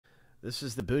This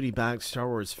is the Booty Box Star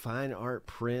Wars Fine Art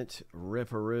Print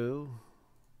Ripperoo.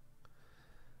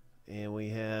 And we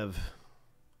have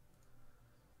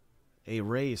a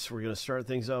race. We're going to start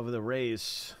things off with a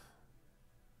race.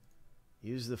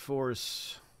 Use the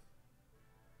Force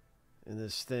in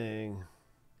this thing.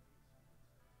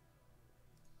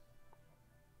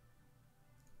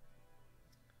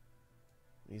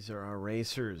 These are our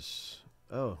racers.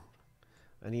 Oh,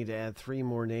 I need to add 3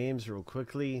 more names real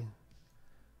quickly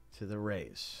to the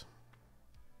race.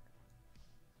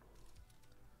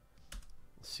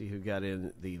 Let's see who got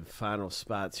in the final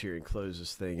spots here and close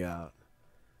this thing out.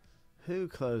 Who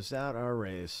closed out our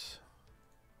race?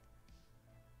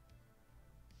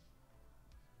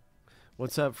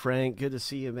 What's up, Frank? Good to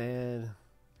see you, man.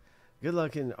 Good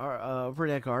luck in Upper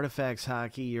Deck Artifacts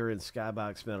Hockey. You're in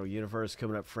Skybox Metal Universe.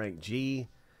 Coming up, Frank G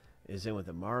is in with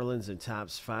the Marlins and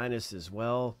Topps Finest as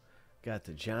well. Got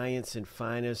the Giants in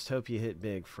Finest. Hope you hit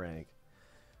big, Frank.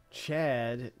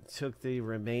 Chad took the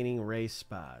remaining race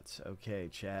spots. Okay,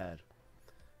 Chad.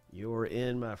 You're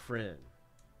in, my friend.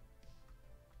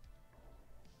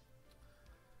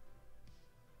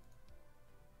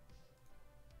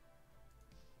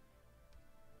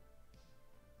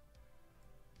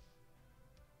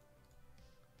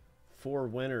 Four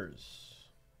winners.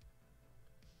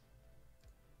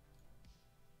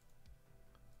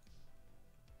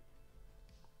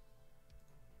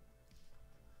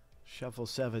 Shuffle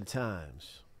 7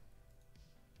 times.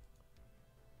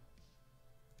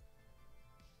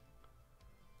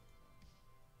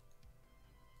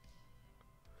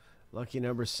 Lucky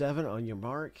number 7 on your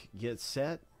mark. Get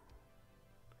set.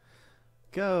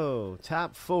 Go.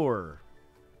 Top 4.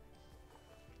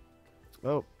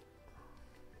 Oh.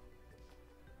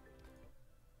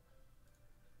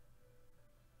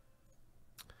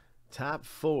 Top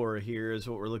 4 here is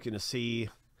what we're looking to see.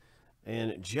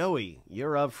 And Joey,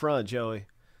 you're up front, Joey.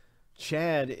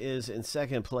 Chad is in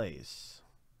second place.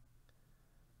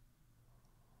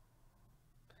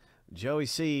 Joey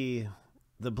C,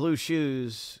 the blue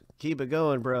shoes. Keep it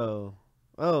going, bro.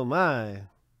 Oh, my.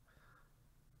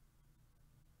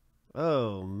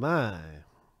 Oh, my.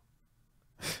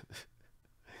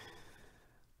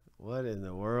 What in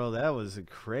the world? That was a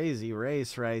crazy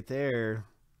race right there.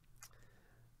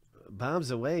 Bombs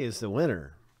Away is the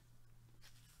winner.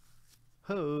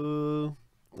 Oh,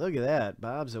 look at that.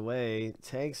 Bob's Away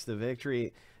takes the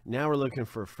victory. Now we're looking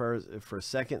for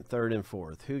second, third, and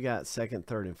fourth. Who got second,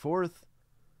 third, and fourth?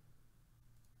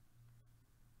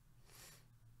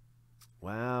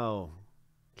 Wow.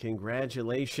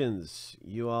 Congratulations.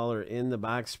 You all are in the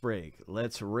box break.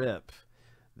 Let's rip.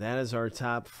 That is our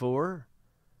top 4.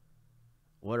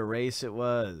 What a race it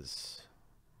was.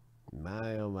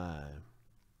 My, oh, my.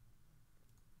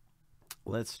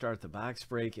 Let's start the box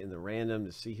break in the random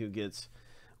to see who gets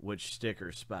which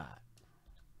sticker spot.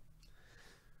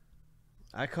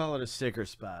 I call it a sticker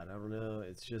spot. I don't know.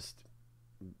 It's just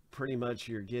pretty much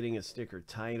you're getting a sticker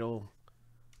title.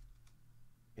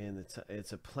 And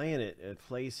it's a planet, a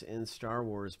place in Star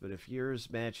Wars. But if yours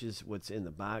matches what's in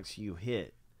the box, you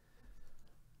hit.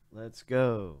 Let's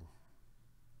go.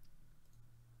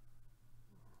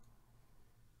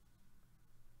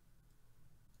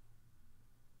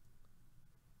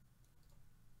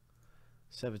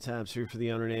 Seven times through for the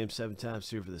owner name, 7 times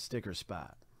through for the sticker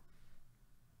spot.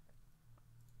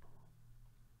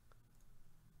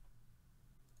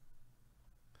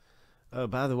 Oh,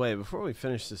 by the way, before we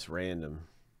finish this random,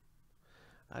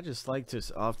 I just like to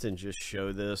often just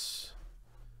show this,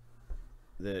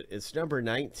 that it's number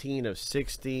 19 of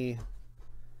 60.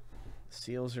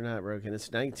 Seals are not broken.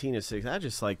 It's 19 of 60. I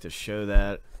just like to show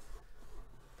that,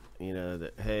 you know,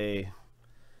 that, hey,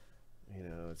 you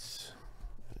know, it's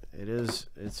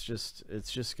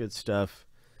just good stuff.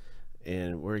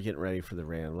 And we're getting ready for the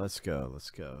random. Let's go. Let's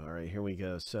go. All right, here we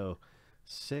go. So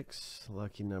 6,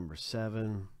 lucky number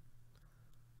 7.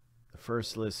 The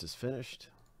first list is finished.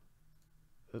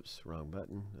 Oops, wrong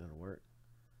button. That'll work.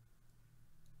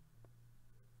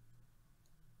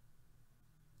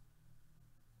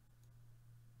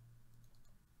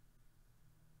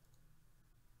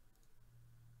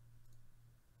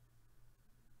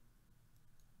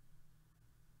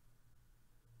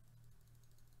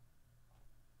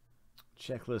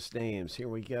 Checklist names. Here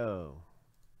we go.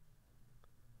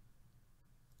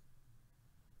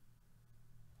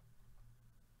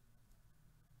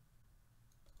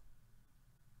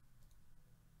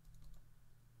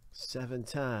 Seven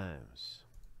times.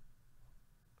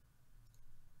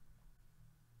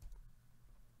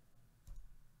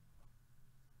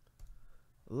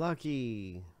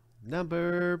 Lucky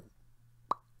number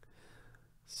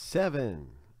 7.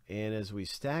 And as we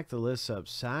stack the lists up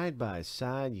side by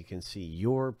side, you can see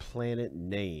your planet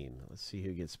name. Let's see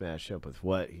who gets matched up with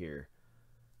what here.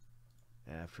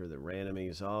 After the randoming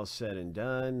is all said and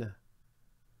done,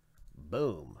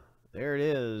 boom, there it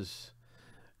is.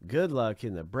 Good luck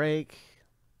in the break.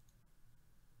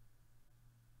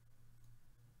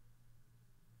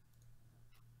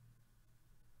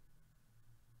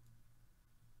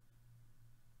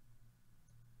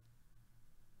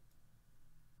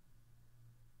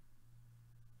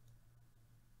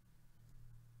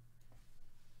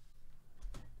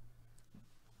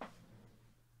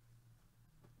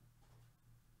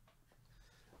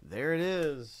 There it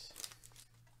is.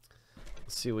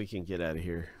 Let's see what we can get out of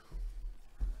here.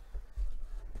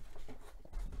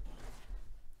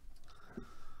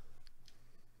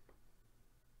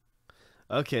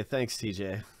 Okay, thanks,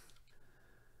 TJ.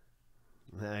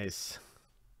 Nice.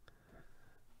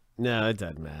 No, it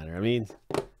doesn't matter. I mean,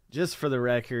 just for the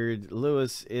record,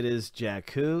 Lewis, it is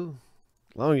Jakku.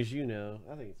 As long as you know,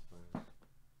 I think it's fine.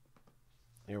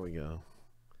 Here we go.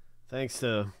 Thanks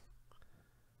to...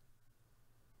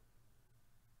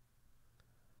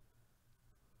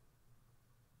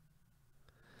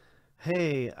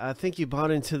 Hey, I think you bought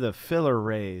into the filler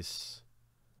race.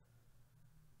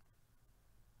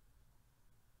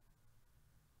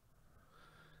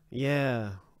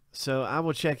 Yeah. So I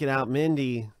will check it out,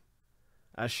 Mindy.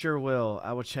 I sure will.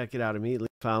 I will check it out immediately,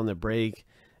 found the break,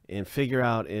 and figure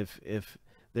out if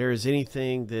there is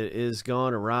anything that is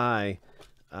gone awry.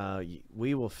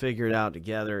 We will figure it out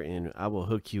together, and I will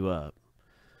hook you up.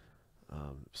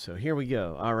 So here we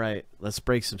go. All right, let's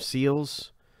break some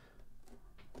seals.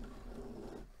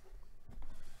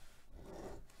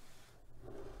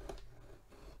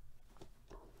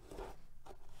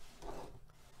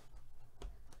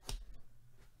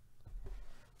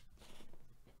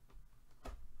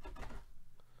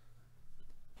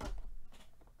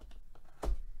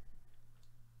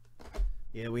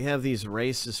 Yeah, we have these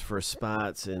races for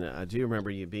spots, and I do remember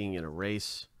you being in a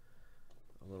race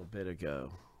a little bit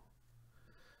ago.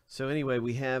 So anyway,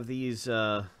 we have these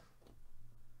fine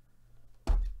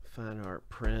art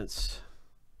prints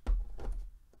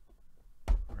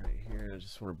right here. I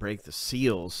just want to break the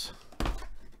seals.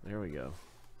 There we go.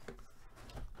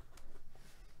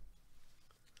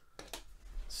 Let's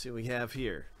see what we have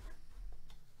here.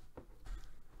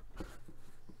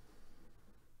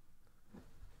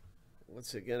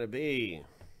 What's it gonna be?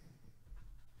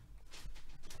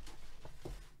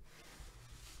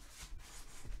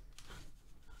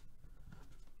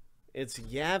 It's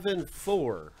Yavin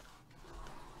 4.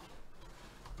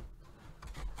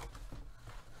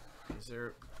 Is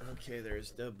there... Okay,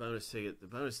 there's no bonus ticket. The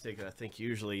bonus ticket, I think,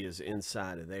 usually is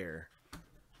inside of there.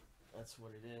 That's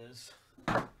what it is.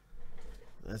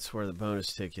 That's where the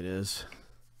bonus ticket is.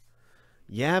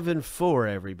 Yavin 4,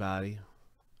 everybody.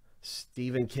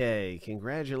 Stephen K,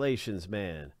 congratulations,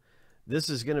 man. This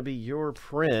is going to be your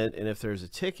print, and if there's a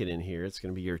ticket in here, it's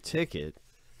going to be your ticket.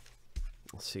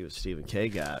 Let's see what Stephen K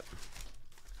got.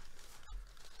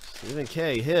 Stephen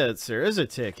K hits. There is a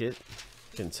ticket.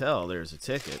 You can tell there's a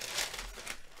ticket.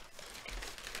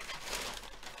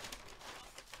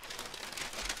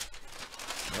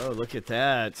 Oh, look at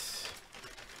that.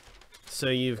 So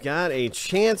you've got a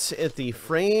chance at the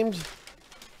framed...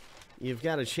 You've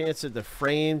got a chance at the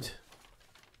framed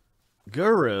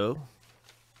Guru.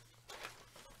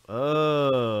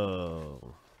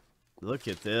 Oh, look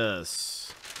at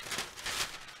this.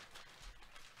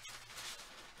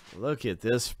 Look at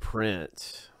this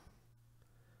print.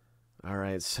 All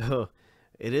right, so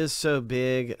it is so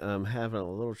big. I'm having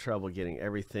a little trouble getting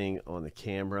everything on the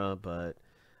camera, but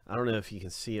I don't know if you can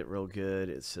see it real good.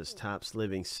 It says Topps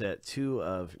Living Set 2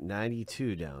 of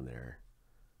 92 down there.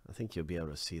 I think you'll be able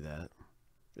to see that.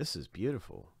 This is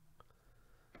beautiful.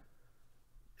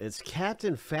 It's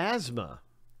Captain Phasma,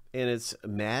 and it's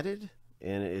matted,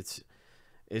 and it's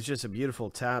just a beautiful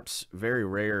Topps, very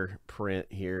rare print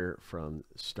here from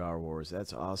Star Wars.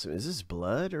 That's awesome. Is this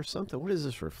blood or something? What is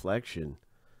this reflection?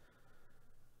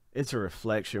 It's a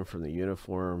reflection from the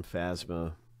uniform.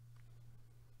 Phasma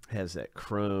has that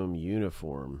chrome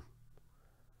uniform.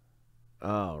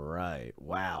 All right.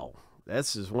 Wow.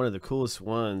 This is one of the coolest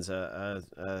ones. I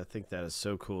think that is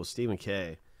so cool. Stephen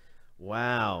K.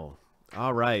 Wow.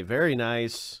 All right. Very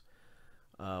nice.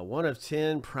 1 of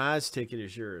 10 prize ticket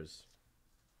is yours.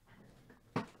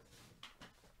 And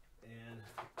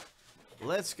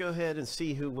let's go ahead and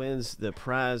see who wins the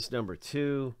prize number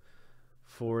 2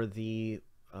 for the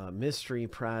mystery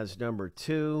prize number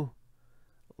 2.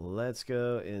 Let's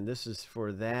go. And this is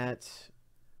for that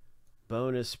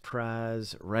bonus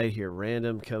prize right here,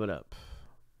 random, coming up.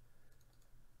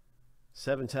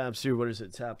 7 times through. What is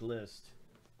it? Top list.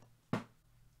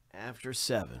 After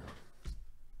 7.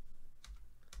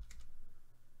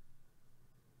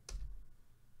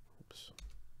 Oops.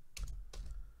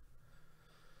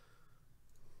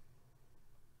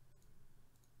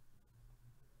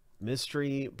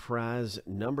 Mystery prize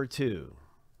number 2.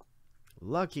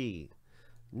 Lucky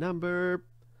number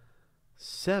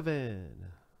 7.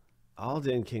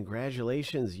 Alden,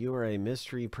 congratulations. You are a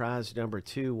mystery prize number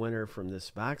 2 winner from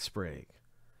this box break.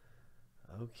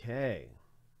 Okay.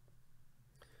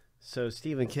 So,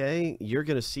 Stephen K., you're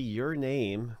going to see your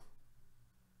name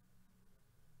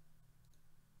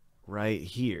right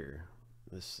here.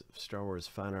 This Star Wars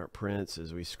Fine Art Prints,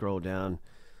 as we scroll down,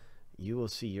 you will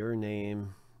see your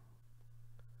name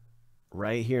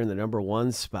right here in the number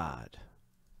 1 spot.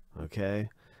 Okay?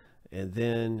 And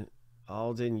then,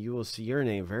 Alden, you will see your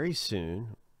name very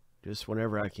soon, just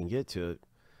whenever I can get to it.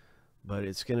 But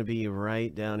it's going to be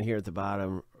right down here at the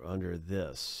bottom under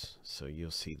this. So you'll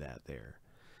see that there.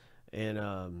 And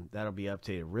that'll be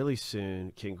updated really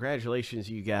soon. Congratulations,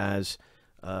 you guys.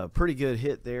 Pretty good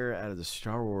hit there out of the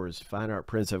Star Wars Fine Art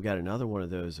Prints. I've got another one of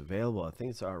those available. I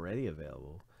think it's already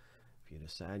available. If you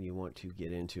decide you want to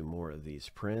get into more of these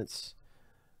prints,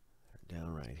 they're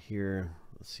down right here.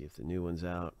 Let's see if the new one's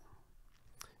out.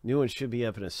 New one should be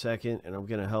up in a second, and I'm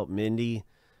going to help Mindy,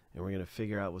 and we're going to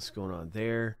figure out what's going on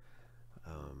there.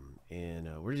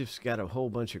 We're just got a whole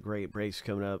bunch of great breaks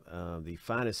coming up. The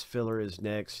Finest Filler is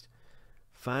next.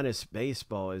 Finest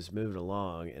Baseball is moving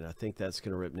along, and I think that's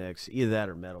going to rip next. Either that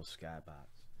or Metal Skybox.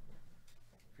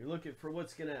 If you're looking for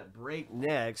what's going to break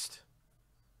next,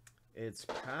 it's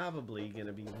probably going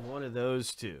to be one of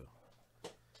those two.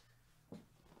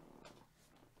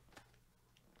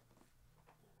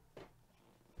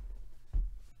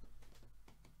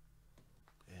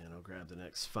 And I'll grab the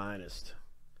next Finest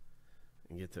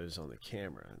and get those on the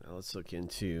camera. Now let's look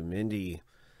into Mindy.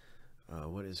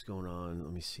 What is going on?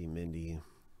 Let me see, Mindy,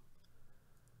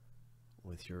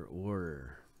 with your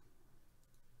order.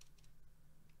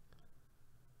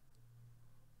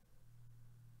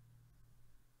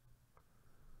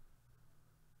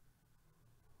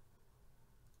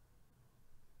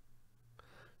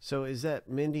 So is that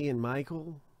Mindy and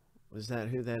Michael? Is that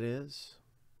who that is?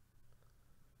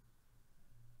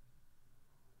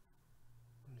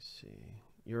 Let me see.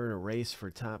 You're in a race for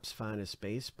Topps Finest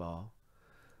Baseball.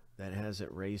 That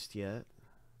hasn't raced yet.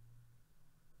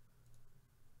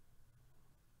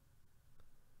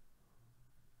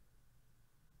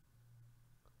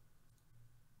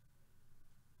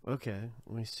 Okay,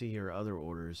 let me see your other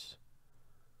orders.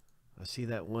 I see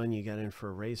that one you got in for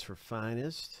a race for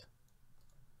Finest.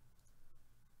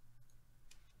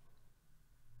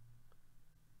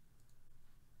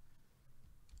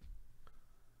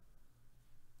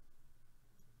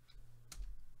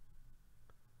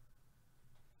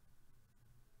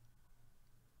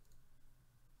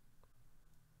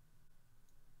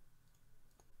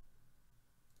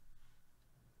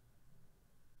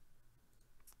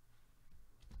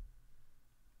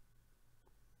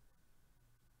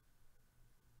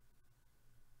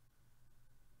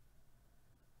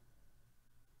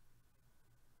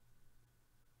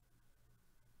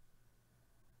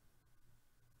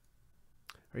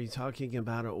 Are you talking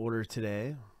about an order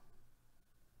today?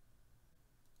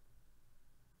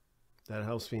 That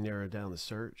helps me narrow down the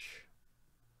search.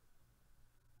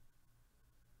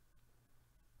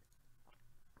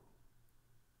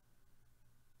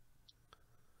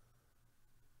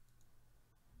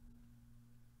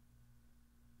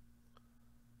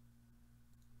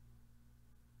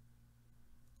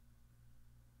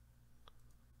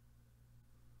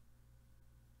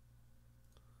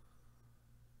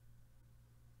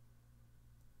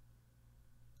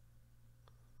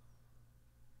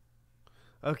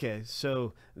 Okay,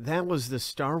 so that was the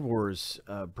Star Wars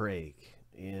break,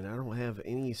 and I don't have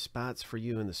any spots for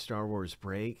you in the Star Wars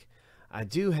break. I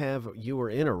do have, you were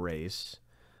in a race,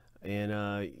 and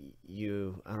I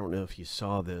don't know if you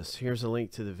saw this. Here's a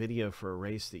link to the video for a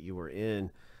race that you were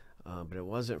in, but it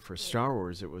wasn't for Star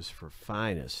Wars, it was for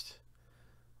Finest.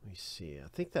 Let me see, I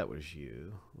think that was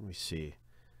you. Let me see.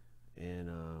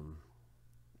 And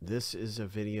this is a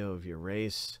video of your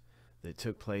race that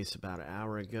took place about an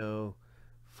hour ago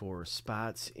for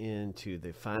spots into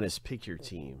the Finest Pick Your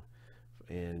Team.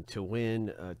 And to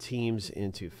win teams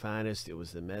into Finest, it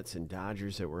was the Mets and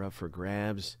Dodgers that were up for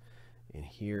grabs. And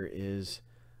here is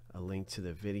a link to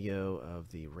the video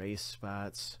of the race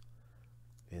spots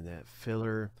and that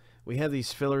filler. We have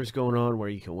these fillers going on where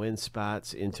you can win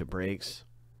spots into breaks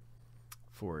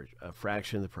for a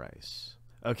fraction of the price.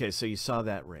 Okay, so you saw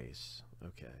that race.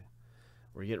 Okay.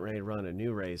 We're getting ready to run a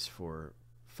new race for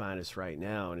finest right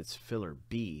now, and it's filler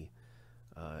B.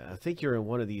 I think you're in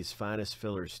one of these finest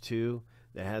fillers too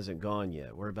that hasn't gone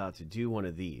yet. We're about to do one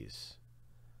of these.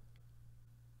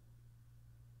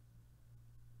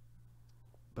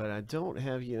 But I don't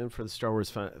have you in for the Star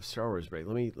Wars break.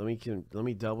 Let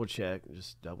me double check.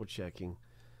 Just double checking.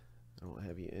 I don't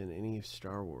have you in any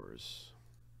Star Wars.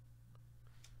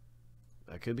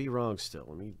 I could be wrong still.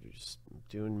 Let me just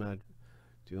doing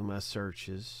my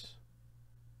searches.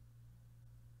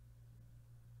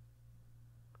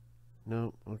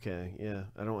 No, okay, yeah.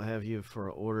 I don't have you for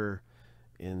an order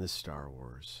in the Star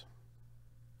Wars.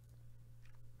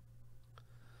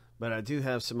 But I do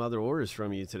have some other orders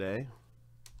from you today.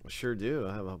 I sure do.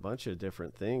 I have a bunch of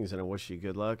different things, and I wish you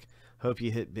good luck. Hope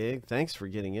you hit big. Thanks for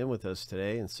getting in with us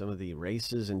today and some of the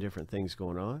races and different things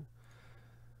going on.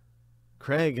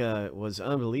 Craig was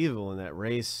unbelievable in that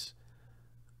race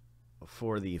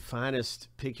for the finest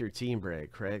pick your team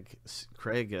break.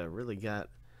 Craig really got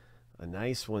a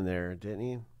nice one there, didn't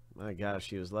he? My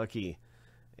gosh, he was lucky.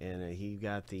 And he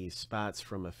got the spots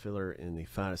from a filler in the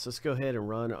finest. Let's go ahead and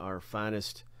run our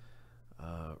finest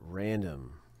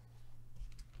random.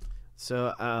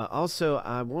 So also,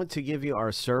 I want to give you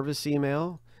our service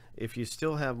email. If you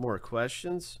still have more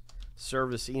questions,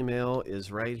 service email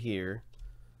is right here.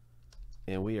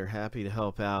 And we are happy to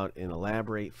help out and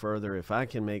elaborate further. If I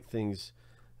can make things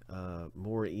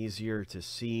more easier to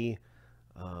see,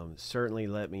 certainly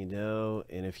let me know.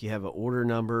 And if you have an order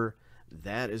number,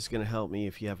 that is going to help me.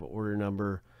 If you have an order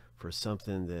number for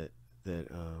something that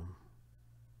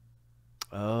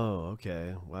oh,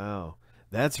 okay, wow,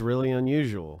 that's really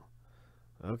unusual.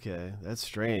 Okay, that's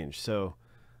strange. So,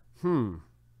 all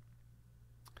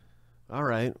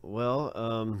right,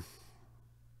 well,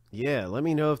 yeah, let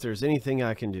me know if there's anything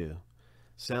I can do.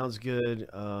 Sounds good.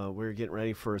 We're getting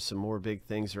ready for some more big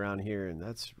things around here, and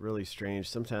that's really strange.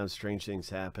 Sometimes strange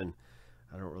things happen.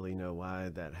 I don't really know why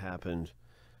that happened.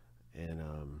 And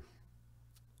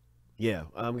yeah,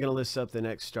 I'm going to list up the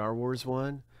next Star Wars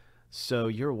one. So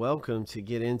you're welcome to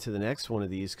get into the next one of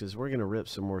these because we're going to rip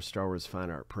some more Star Wars fine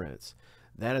art prints.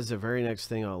 That is the very next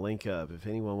thing I'll link up. If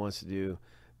anyone wants to do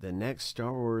the next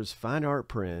Star Wars fine art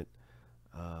print,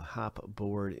 hop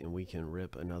aboard and we can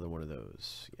rip another one of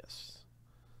those. Yes.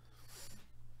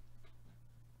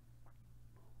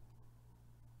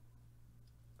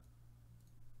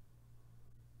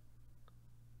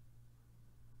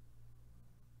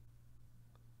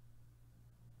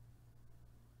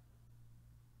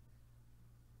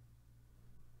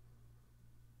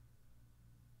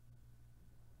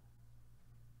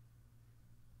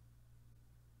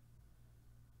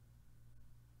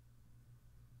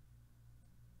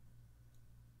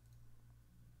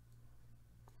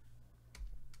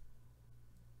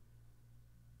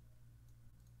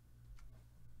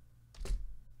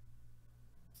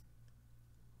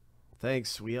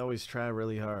 Thanks. We always try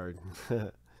really hard.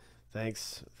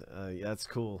 Thanks. Yeah, that's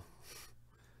cool.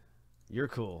 You're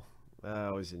cool. I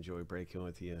always enjoy breaking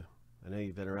with you. I know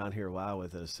you've been around here a while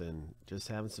with us and just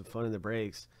having some fun in the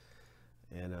breaks.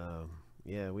 And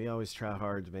yeah, we always try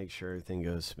hard to make sure everything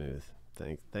goes smooth.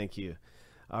 Thank you.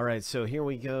 All right, so here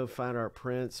we go. Fine art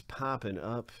prints popping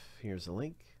up. Here's a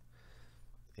link.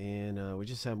 And we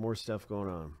just have more stuff going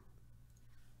on.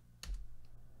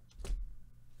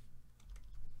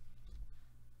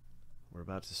 We're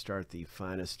about to start the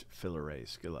finest filler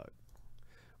race. Good luck.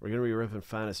 We're going to be ripping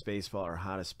finest baseball. Our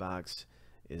hottest box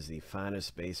is the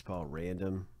finest baseball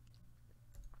random.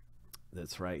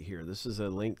 That's right here. This is a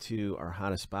link to our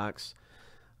hottest box.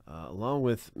 Along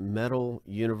with Metal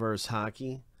Universe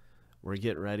Hockey, we're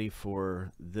getting ready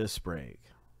for this break.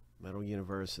 Metal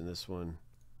Universe and this one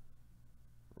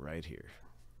right here.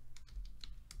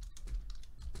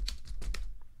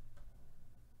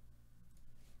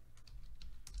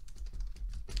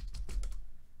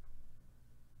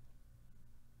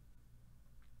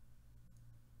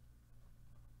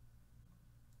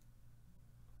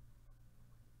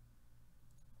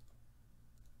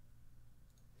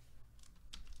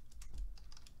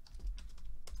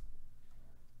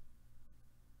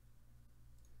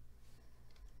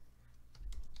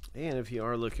 And if you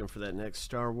are looking for that next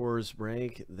Star Wars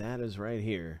break, that is right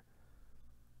here.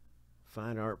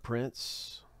 Fine art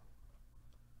prints.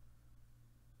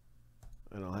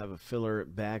 And I'll have a filler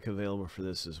back available for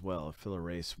this as well. A filler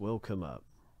race will come up.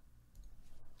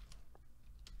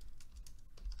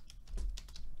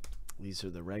 These are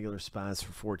the regular spots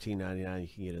for $14.99 you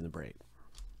can get in the break.